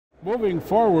Moving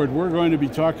forward, we're going to be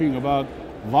talking about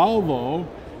Volvo,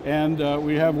 and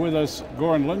we have with us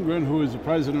Goran Lindgren, who is the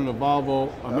president of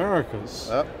Volvo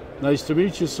Americas. Nice to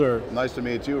meet you, sir. Nice to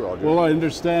meet you, Roger. Well, I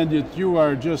understand that you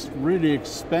are just really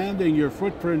expanding your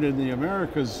footprint in the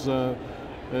Americas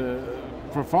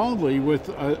profoundly with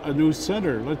a new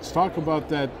center. Let's talk about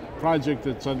that project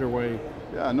that's underway.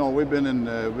 Yeah, no, we've been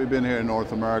here in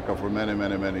North America for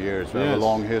many years. We have a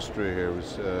long history here.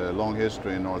 It's a long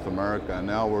history in North America, and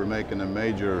now we're making a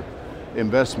major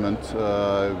investment,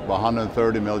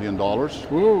 $130 million.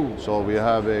 Woo. So we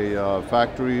have a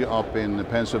factory up in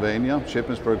Pennsylvania,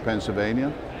 Shippensburg,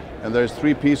 Pennsylvania, and there's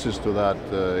three pieces to that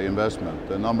investment.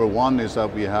 The number one is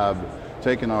that we have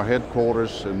taken our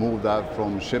headquarters and moved that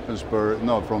from Shippensburg,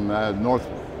 no, from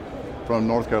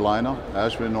North Carolina,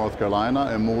 Asheville, North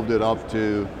Carolina, and moved it up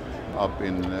in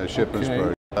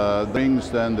Shippensburg. Okay. Brings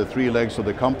then the three legs of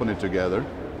the company together.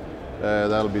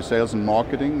 That'll be sales and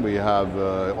marketing. We have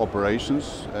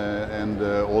operations and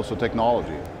also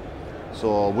technology.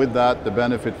 So with that, the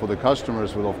benefit for the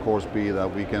customers will of course be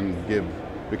that we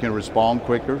can respond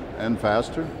quicker and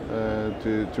faster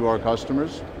to our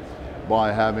customers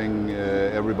by having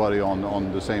everybody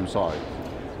on the same side.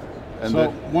 And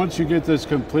so once you get this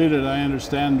completed, I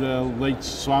understand late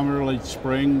summer, late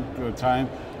spring time,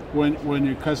 when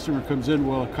your customer comes in,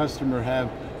 will a customer have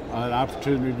an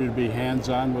opportunity to be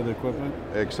hands-on with equipment?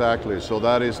 Exactly. So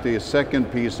that is the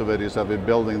second piece of it, is that we're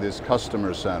building this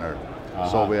customer center.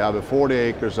 So we have 40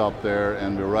 acres up there,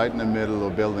 and we're right in the middle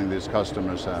of building this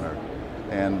customer center.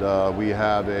 And we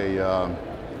have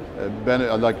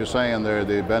like you're saying there,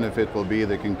 the benefit will be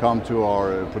they can come to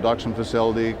our production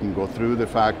facility, can go through the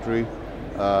factory,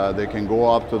 they can go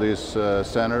up to this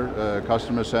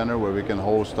customer center, where we can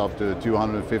host up to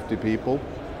 250 people.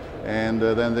 And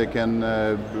then they can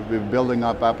be building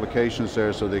up applications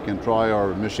there, so they can try out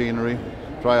our machinery,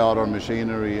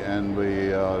 and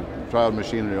we try out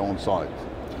machinery on site.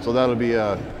 So that'll be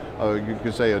you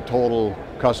could say a total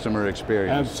customer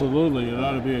experience. Absolutely, it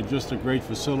ought to be just a great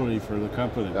facility for the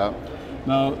company. Yeah.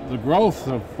 Now, the growth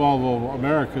of Volvo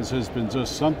Americas has been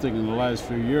just something in the last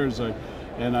few years,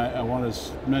 and I want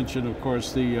to mention, of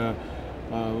course, the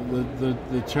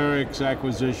Terex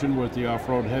acquisition with the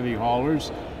off-road heavy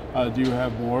haulers. Do you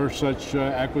have more such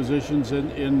acquisitions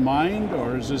in mind,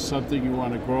 or is this something you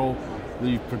want to grow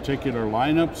the particular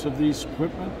lineups of these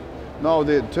equipment? No,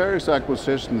 the Terex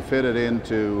acquisition fitted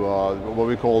into what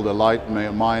we call the light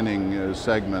mining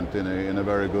segment in a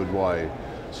very good way.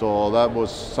 So that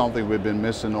was something we've been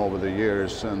missing over the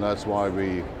years, and that's why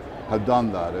we have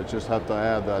done that. I just have to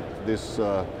add that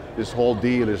this whole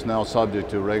deal is now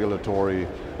subject to regulatory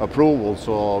approval,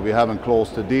 so we haven't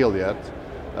closed the deal yet.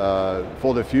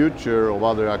 For the future of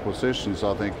other acquisitions,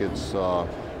 I think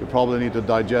we probably need to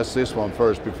digest this one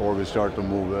first before we start to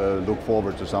look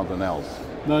forward to something else.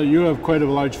 Now, you have quite a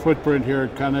large footprint here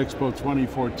at ConExpo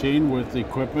 2014 with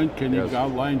equipment. Can you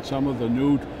outline some of the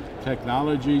new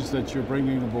technologies that you're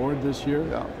bringing aboard this year?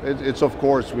 Yeah, it's of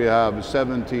course, we have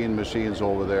 17 machines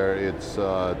over there. It's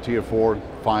Tier 4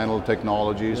 final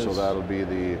technology, yes. So that'll be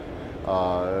the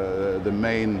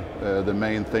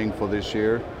main thing for this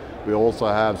year. We also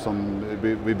have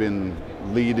we've been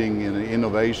leading in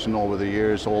innovation over the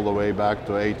years, all the way back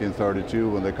to 1832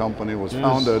 when the company was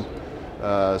founded.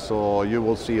 So you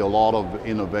will see a lot of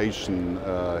innovation,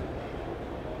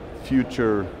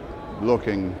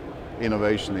 future-looking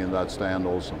innovation in that stand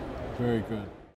also. Very good.